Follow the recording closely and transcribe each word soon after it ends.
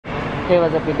Hey,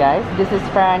 what's up you guys? This is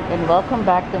Frank and welcome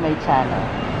back to my channel.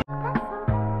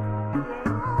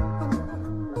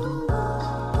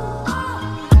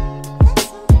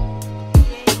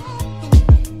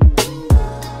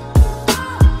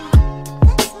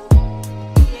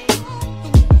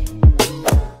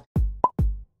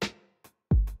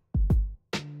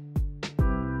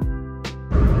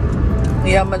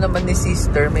 Yaman naman ni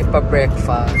sister, may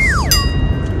pa-breakfast.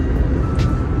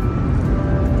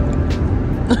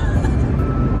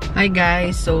 Hi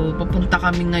guys, so pupunta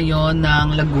kami ngayon ng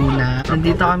Laguna.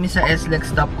 Nandito kami sa SLEX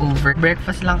stopover.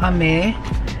 Breakfast lang kami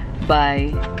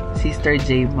by Sister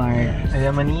J Mar.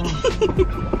 Ayamanin.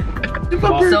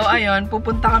 So ayun,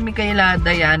 pupunta kami kay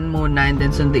Dayan muna and then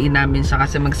sunduin namin siya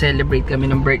kasi mag-celebrate kami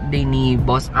ng birthday ni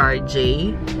Boss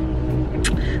RJ.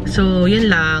 So yun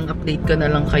lang, update ko na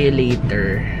lang kayo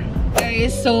later.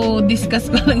 Guys, so discuss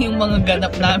ko lang yung mga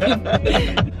ganap namin.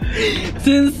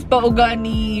 Since pauga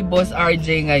ni Boss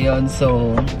RJ ngayon,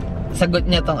 so sagot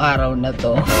niya tong araw na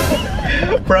to.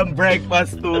 From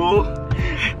breakfast to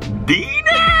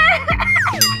dinner!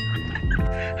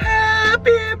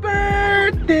 Happy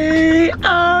birthday,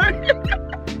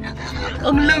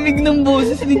 Ang lamig ng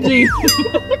boses ni Jay.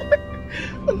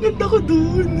 Ang ganda ko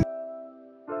dun.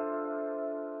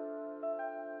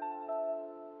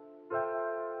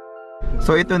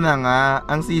 So ito na nga,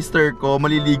 ang sister ko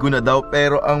maliligo na daw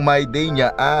pero ang my day niya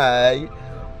ay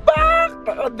pak!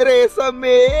 Nakadresa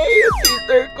me! Yung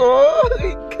sister ko!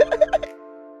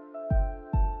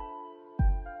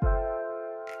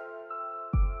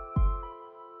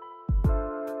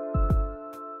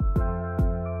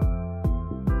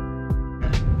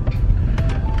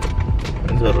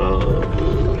 Ang sarap!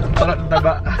 Sarap na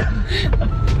ba?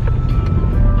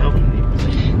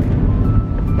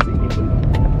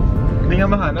 Hindi nga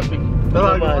mahanap eh.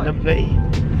 Mahanap ka eh.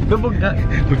 Lubog nga.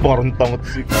 May parang tangot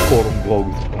si Korong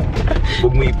Gog.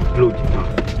 Huwag mo i-upload.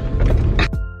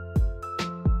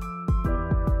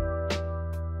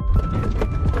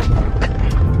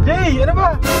 Jay! Ano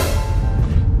ba?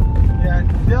 Yan.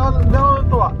 Di ako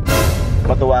tuwa.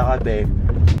 Matuwa ka, te.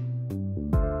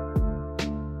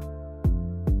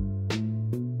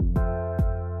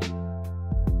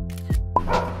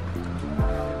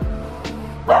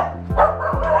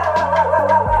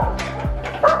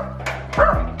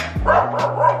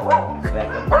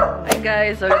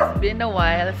 Guys, so it's been a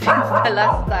while since the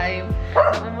last time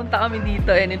pumunta kami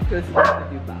dito and it feels good to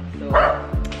be back. So,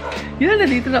 yun,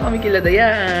 nandito na kami kila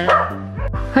Dayan.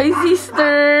 Hi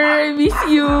sister! I miss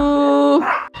you!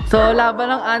 So, laban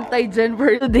ng anti-gen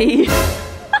for today.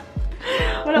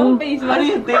 Wala akong face. Ano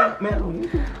yung thing? Meron.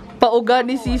 Pauga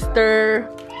ni sister.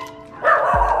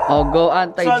 Oh, go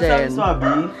anti-gen.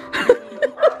 Swabi?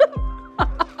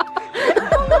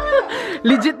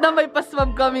 Legit na may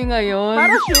pa-swab kami ngayon.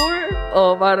 Para sure.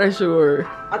 Oh, para sure.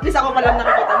 At least ako palang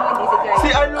nakikita mo, hindi si Kai. Si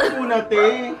Arnold muna,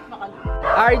 te.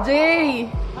 RJ!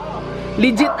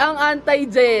 Legit ang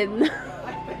anti-gen.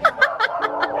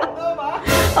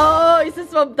 Oo,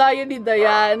 isa-swab tayo ni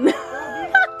Dayan.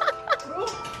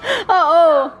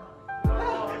 Oo.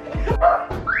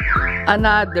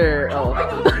 Another. Oh.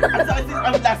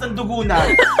 Ang lasang dugo na.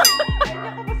 Ay, hindi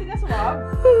ako pa sinaswab.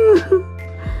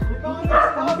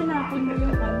 Baka pinapon mo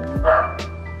yung ano.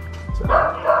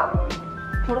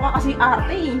 Puro ka kasi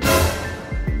arte eh.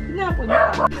 Pinapon mo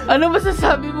ka. Ano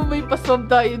masasabi mo may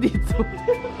paswab tayo dito?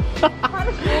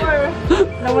 Para sure.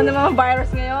 Naman na mga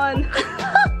virus ngayon.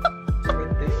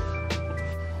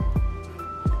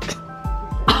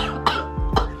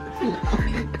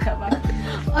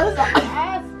 Ano sa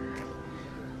ass?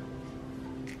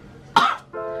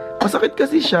 Masakit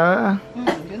kasi siya.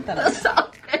 Yun talaga.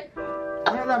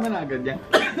 Marami na agad yan.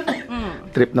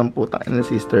 Trip ng puta ng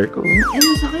sister ko.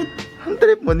 Ano sakit? Ang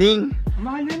trip mo, Ning.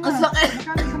 Mahal yun na. Ang sakit!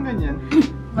 Magkano isang ganyan?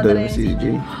 Madala yung CJ.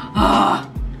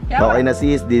 Kaya Okay na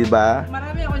sis, di ba?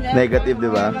 marami ako niyan. Negative,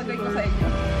 di ba? Ilagay ko sa inyo.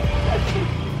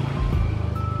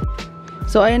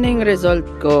 So, ayun na yung result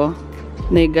ko.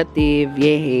 Negative.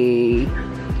 Yehey.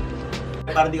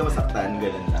 Para di ka masaktan,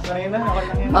 gano'n lang. Sanay na, okay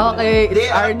lang yan. Okay,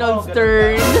 it's Arnold's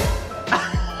turn.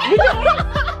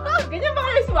 Ganyan ba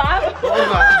kayo swab? Oo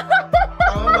ba?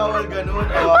 Tama bawal gano'n.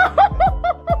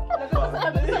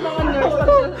 Sabi sa mga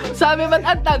nurse. Sabi ba't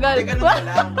ang tagal? Ganun ka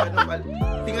lang, ganun ka lang.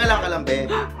 Tingala ka lang,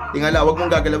 be. Tingala, huwag mong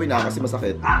gagalawin ha, kasi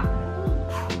masakit.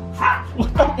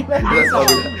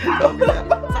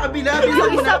 Sa kabila,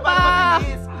 Yung isa pa!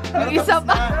 Yung isa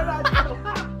pa!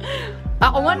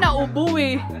 Ako nga naubo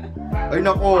eh. Ay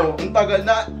nako, ang tagal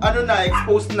na, ano na,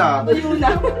 exposed na. Tuyo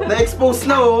na. Na-expose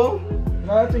na oh.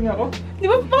 Nakating ako. Di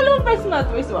ba pangalawang person na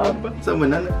ito, swab? Saan mo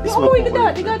na? Umuwi ka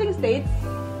dati, galing States.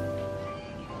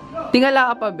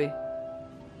 Tingala ka pa, be.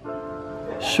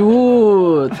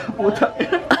 Shoot!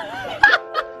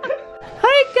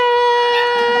 Hi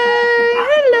guys!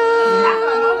 Hello!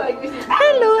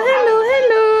 Hello, hello,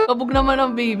 hello! Kabog naman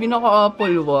ang baby,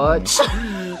 naka-Apple Watch.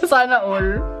 Sana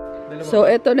all. So,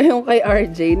 eto na yung kay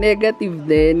RJ. Negative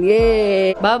din.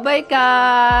 Yay! Bye-bye,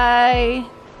 Kai!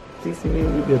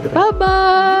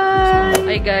 Bye-bye!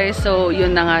 Hi guys, so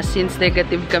yun na nga, since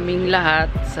negative kaming lahat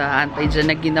sa antigen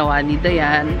na ginawa ni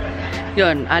Dayan,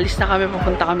 yun, alis na kami,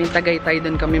 papunta kami Tagaytay,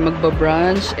 doon kami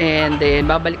magbabrunch, and then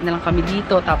babalik na lang kami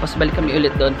dito, tapos balik kami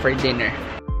ulit doon for dinner.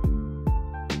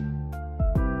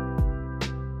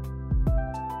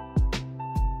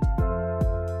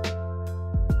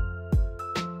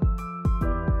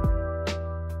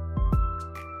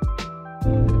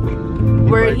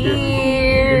 We're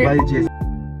here! Bye, Jess.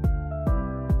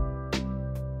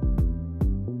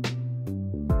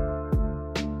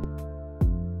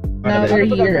 Now we're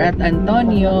here at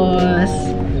Antonio's.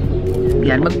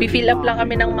 Yan, magpi-fill up lang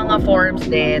kami ng mga forms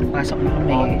din. Pasok na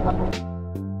kami.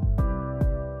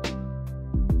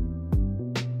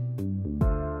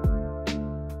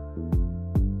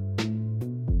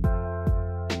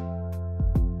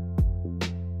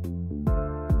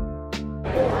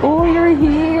 Oh, you're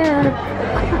here!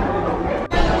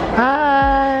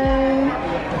 Hi!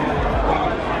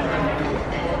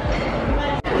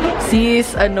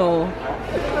 Sis, ano?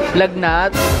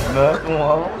 Lagnat? Na,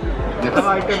 kumuha.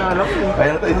 Nakakain ka na alam.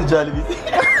 Kaya na tayo sa Jollibee.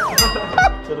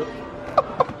 Charot.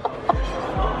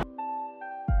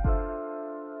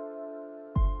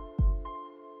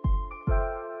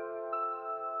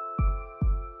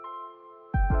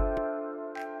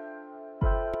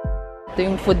 Ito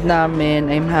yung food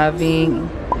namin. I'm having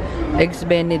Eggs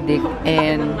Benedict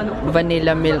and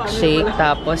vanilla milkshake.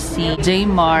 Tapos si J.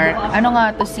 Mark. Ano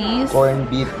nga to, sis? Corn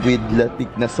beef with latik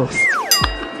na sauce.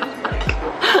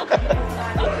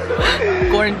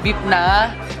 Corn beef na.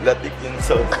 Latik yung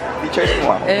sauce. Teacher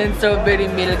mo ako. And strawberry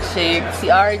milkshake. Si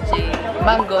RJ.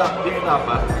 Mango. Beef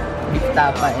tapa. Beef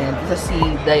tapa. And isa si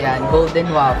Dayan.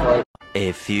 Golden waffle.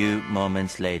 A few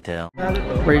moments later.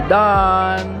 We're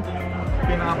done.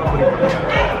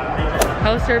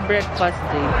 How's your breakfast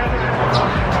day?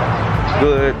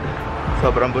 Good.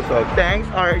 Sobrang busog. Thanks,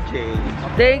 RJ.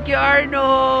 Thank you,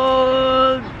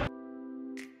 Arnold!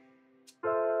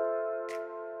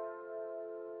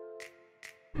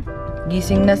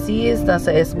 Gising na sis,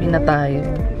 nasa SB na tayo.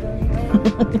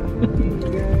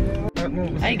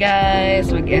 Hi guys,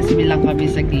 mag-SB lang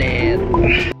kami saglit.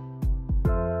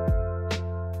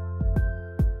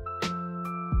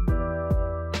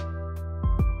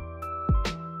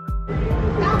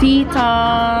 Tea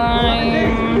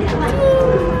time!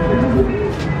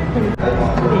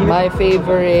 My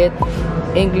favorite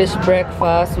English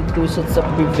breakfast with 2 shots of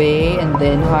brevet and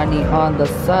then honey on the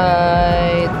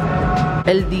side.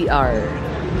 LDR.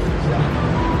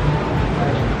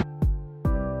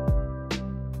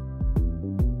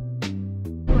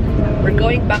 We're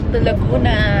going back to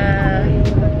Laguna.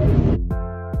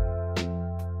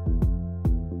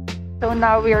 So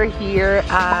now we're here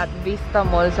at Vista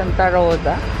Mall Santa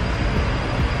Rosa.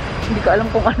 Hindi ko alam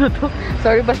kung ano to.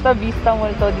 Sorry, basta Vista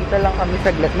Mall to. Dito lang kami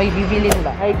saglit. May bibilin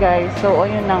ba? Hi guys. So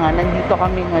ayun na nga. Nandito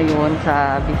kami ngayon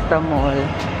sa Vista Mall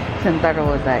Santa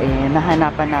Rosa.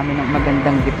 Nahanapan namin ng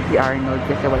magandang gift si Arnold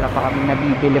kasi wala pa kami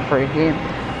nabibili for him.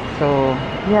 So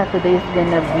yeah, today is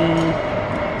gonna be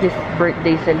his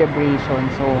birthday celebration.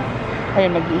 So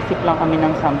ayun, nag-iisip lang kami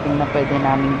ng something na pwede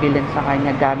namin bilhin sa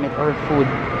kanya, gamit or food.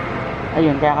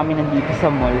 Ayun, kaya kami nandito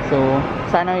sa mall. So,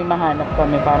 sana may mahanap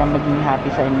kami para maging happy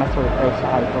siya and ma-surprise siya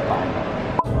kahit pa paano.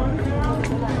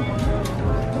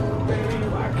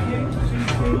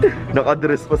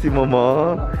 Naka-dress pa si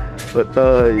mama.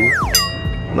 Batay.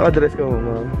 Naka-dress ka,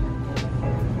 mama.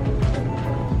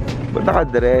 Ba't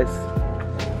naka-dress?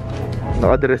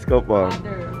 Naka-dress ka pa.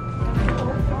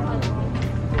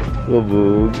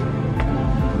 Wabog.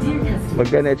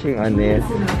 Magkano siya yung anes?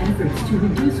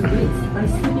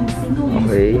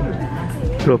 Okay.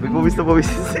 Grabe, pawis na pawis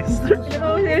si sister.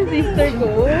 Ano yung sister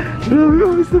ko? Grabe,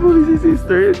 pawis na pawis si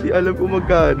sister. Hindi alam kung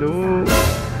magkano.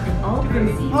 Oh,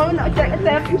 no. Check.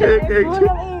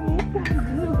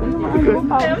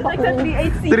 Walang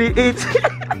 3.8.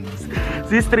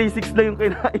 Sis, 3.6 na yung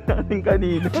kinain natin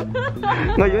kanina.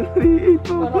 Ngayon, 3.8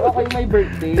 po. Parang ako yung may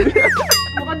birthday.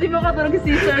 Mukhang di mo ka talaga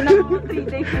sister na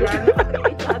 3 days yan.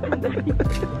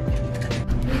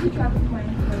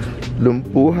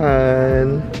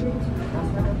 Lumpuhan.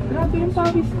 Grabe yung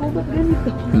pawis ko. Ba't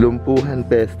ganito? Lumpuhan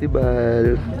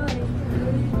Festival.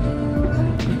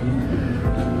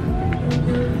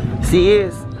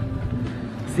 Sis.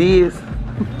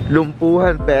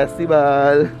 Lumpuhan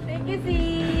Festival. Thank you,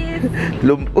 sis.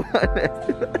 Lumpuan.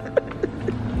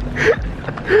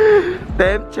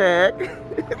 Temp check.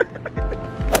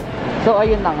 So,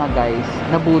 ayun na nga guys.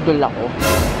 Nabudol ako.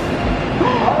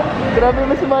 Grabe,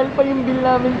 mas mahal pa yung bill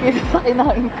namin kaysa sa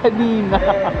kinain kanina.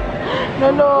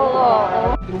 Naloka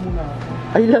ako.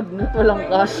 Ay, lagnat. Walang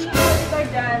cash.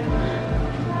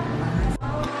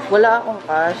 Wala akong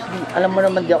cash. Alam mo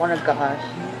naman di ako nagka-cash.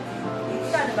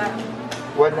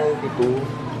 192.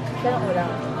 Kailan ko lang?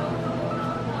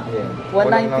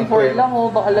 194 lang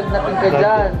oh. Baka lagnatin ka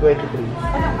dyan.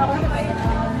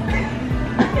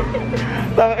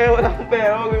 23. Tang wala akong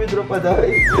pera. Mag-withdraw pa daw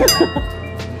eh.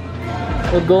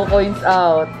 Go coins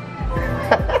out.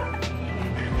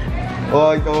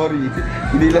 Oh, sorry.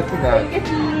 Hindi lang na.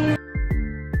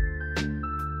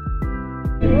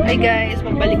 Hi guys,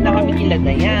 pabalik na kami kila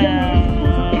Dayan.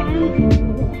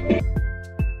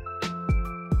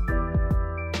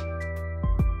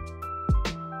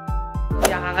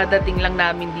 Kakadating lang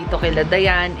namin dito kila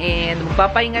Dayan and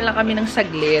magpapahinga lang kami ng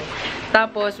saglit.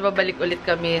 Tapos babalik ulit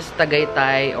kami sa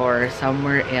Tagaytay or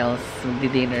somewhere else.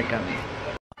 Magdi-dinner kami.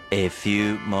 A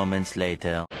few moments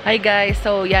later. Hi guys!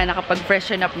 So yan,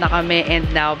 nakapag-freshen up na kami and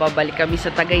now babalik kami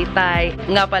sa Tagaytay.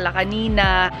 Nga pala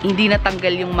kanina, hindi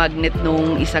natanggal yung magnet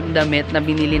nung isang damit na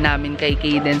binili namin kay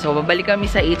Kaden. So babalik kami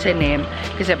sa H&M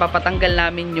kasi papatanggal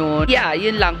namin yun. Yeah,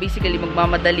 yun lang. Basically,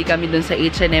 magmamadali kami dun sa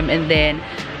H&M and then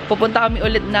pupunta kami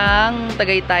ulit ng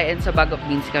Tagaytay and sa Bag of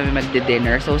Beans kami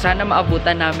magdi-dinner. So, sana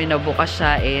maabutan namin na bukas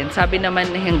siya and sabi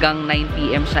naman hanggang 9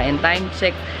 PM siya and time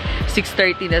check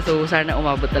 6:30 na. So, sana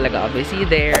umabot talaga kami. See you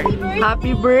there!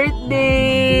 Happy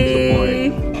birthday!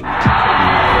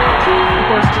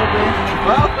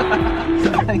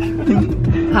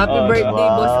 Happy birthday,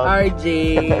 Boss RJ!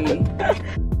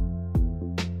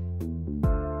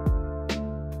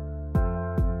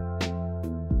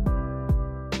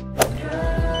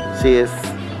 Sis,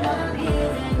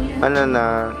 ano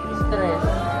na? Stress.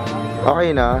 Okay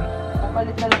na?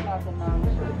 Kapalit na lang natin na.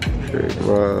 Shirt,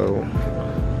 wow.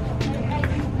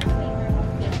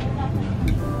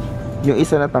 Yung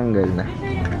isa natanggal na.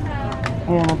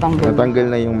 Ayan, natanggal. Natanggal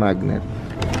na yung magnet.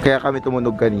 Kaya kami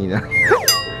tumunog kanina.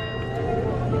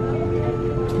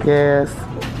 Yes.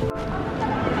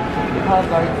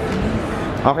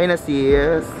 Okay na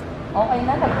sis. Okay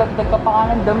na, nagdagdag ka pa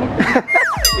nga ng damit.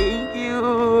 Thank you!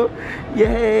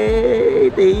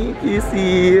 Yay! Thank you,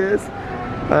 sis!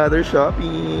 Other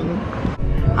shopping!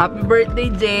 Happy birthday,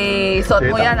 Jay!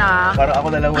 Suot mo yan, ah! Parang ako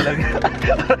na lang walang...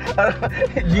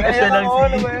 Gcash na lang,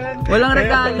 sis! Walang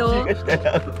regalo!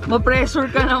 Ma-pressure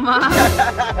ka naman!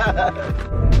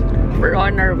 We're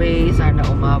on our way. Sana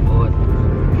umabot.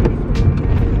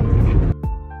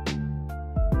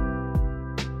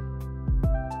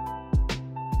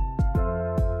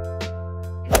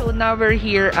 Now we're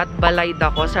here at Balay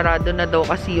Dako. Sarado na daw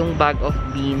kasi yung Bag of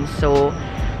Beans. So,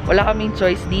 wala kaming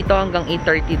choice dito. Hanggang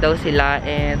 8:30 daw sila.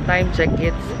 And time check,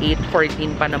 it's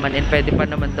 8:14 pa naman. And pwede pa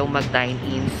naman daw mag-dine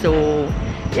in. So,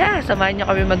 yeah, samahan niyo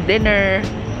kami mag-dinner.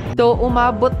 So,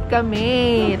 umabot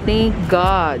kami. Thank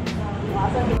God.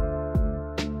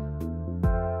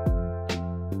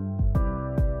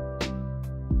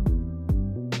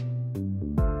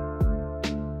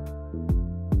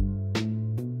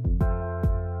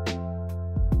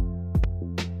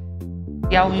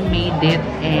 Yeah, we made it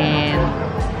and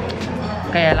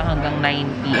kaya lang hanggang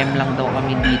 9 PM lang daw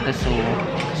kami dito. So,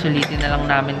 sulitin na lang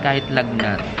namin kahit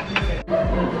lagnat.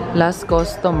 Last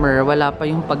customer, wala pa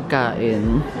yung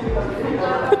pagkain.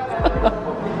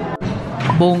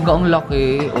 Bongga ang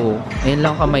laki. Oh, ayan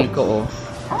lang kamay ko. Oh.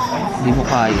 Hindi mo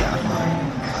kaya.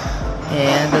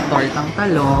 And the tortang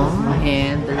talong.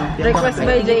 And the request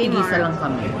by J. Isa lang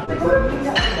kami.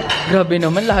 Grabe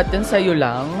naman, lahat yan sa'yo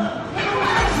lang.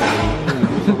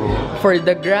 For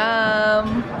the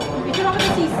gram. Picture ako ni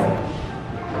sis.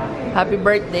 Happy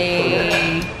birthday.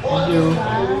 Thank you.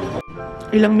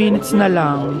 Ilang minutes na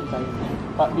lang.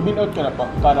 I-binout ka na pa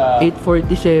para...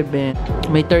 8:47.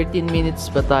 May 13 minutes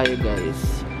pa tayo,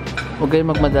 guys. Huwag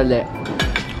kayong magmadali.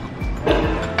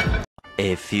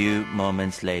 A few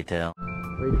moments later.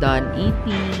 We're done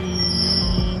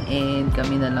eating. And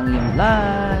kami na lang yung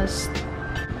last.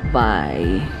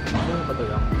 Bye.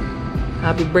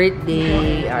 Happy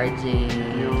birthday, RJ.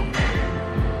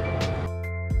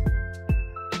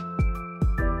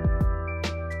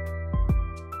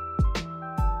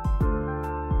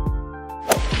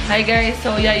 Hi guys,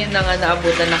 so yeah, yun na nga,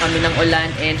 naabutan na kami ng ulan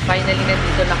and finally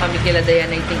nandito na kami kila Dayan.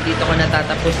 I think dito ko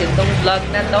natatapusin tong vlog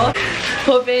na to.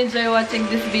 Hope you enjoy watching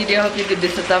this video. Hope you give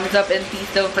this a thumbs up and please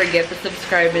don't forget to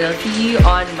subscribe and I'll see you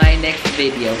on my next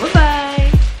video. Bye-bye!